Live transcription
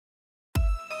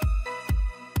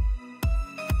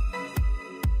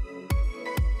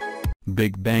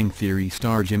Big Bang Theory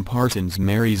star Jim Parsons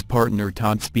marries partner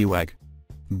Todd Spiewak.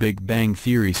 Big Bang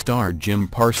Theory star Jim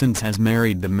Parsons has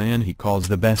married the man he calls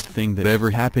the best thing that ever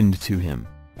happened to him,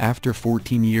 after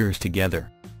 14 years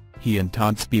together. He and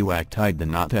Todd Spiewak tied the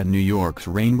knot at New York's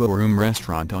Rainbow Room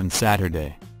restaurant on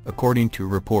Saturday, according to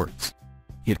reports.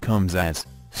 It comes as,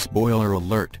 spoiler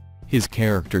alert, his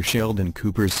character Sheldon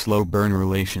Cooper's slow-burn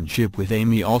relationship with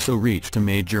Amy also reached a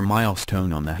major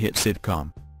milestone on the hit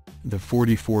sitcom. The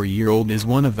 44-year-old is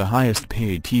one of the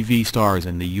highest-paid TV stars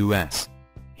in the U.S.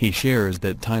 He shares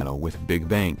that title with Big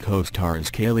Bang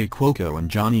co-stars Kaley Cuoco and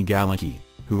Johnny Galecki,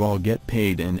 who all get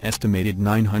paid an estimated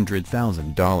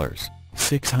 $900,000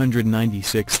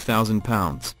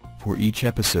 £696,000 for each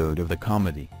episode of the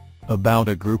comedy, about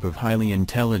a group of highly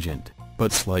intelligent,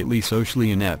 but slightly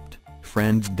socially inept,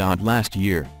 friends. Last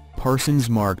year, Parsons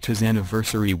marked his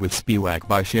anniversary with Spiewak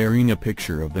by sharing a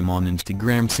picture of them on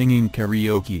Instagram singing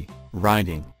karaoke,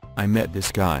 writing, "I met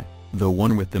this guy, the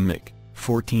one with the mic,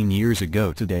 14 years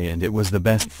ago today, and it was the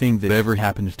best thing that ever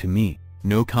happened to me,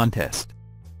 no contest.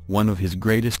 One of his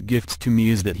greatest gifts to me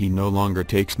is that he no longer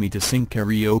takes me to sing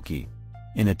karaoke."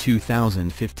 In a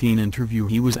 2015 interview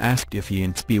he was asked if he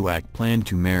and Spiewak planned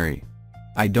to marry.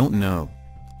 "I don't know.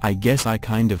 I guess I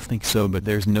kind of think so, but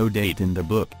there's no date in the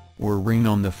book, or ring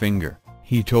on the finger,"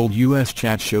 he told U.S.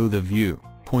 chat show The View,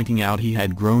 pointing out he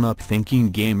had grown up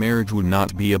thinking gay marriage would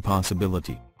not be a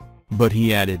possibility. But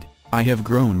he added, "I have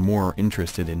grown more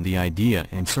interested in the idea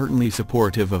and certainly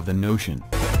supportive of the notion."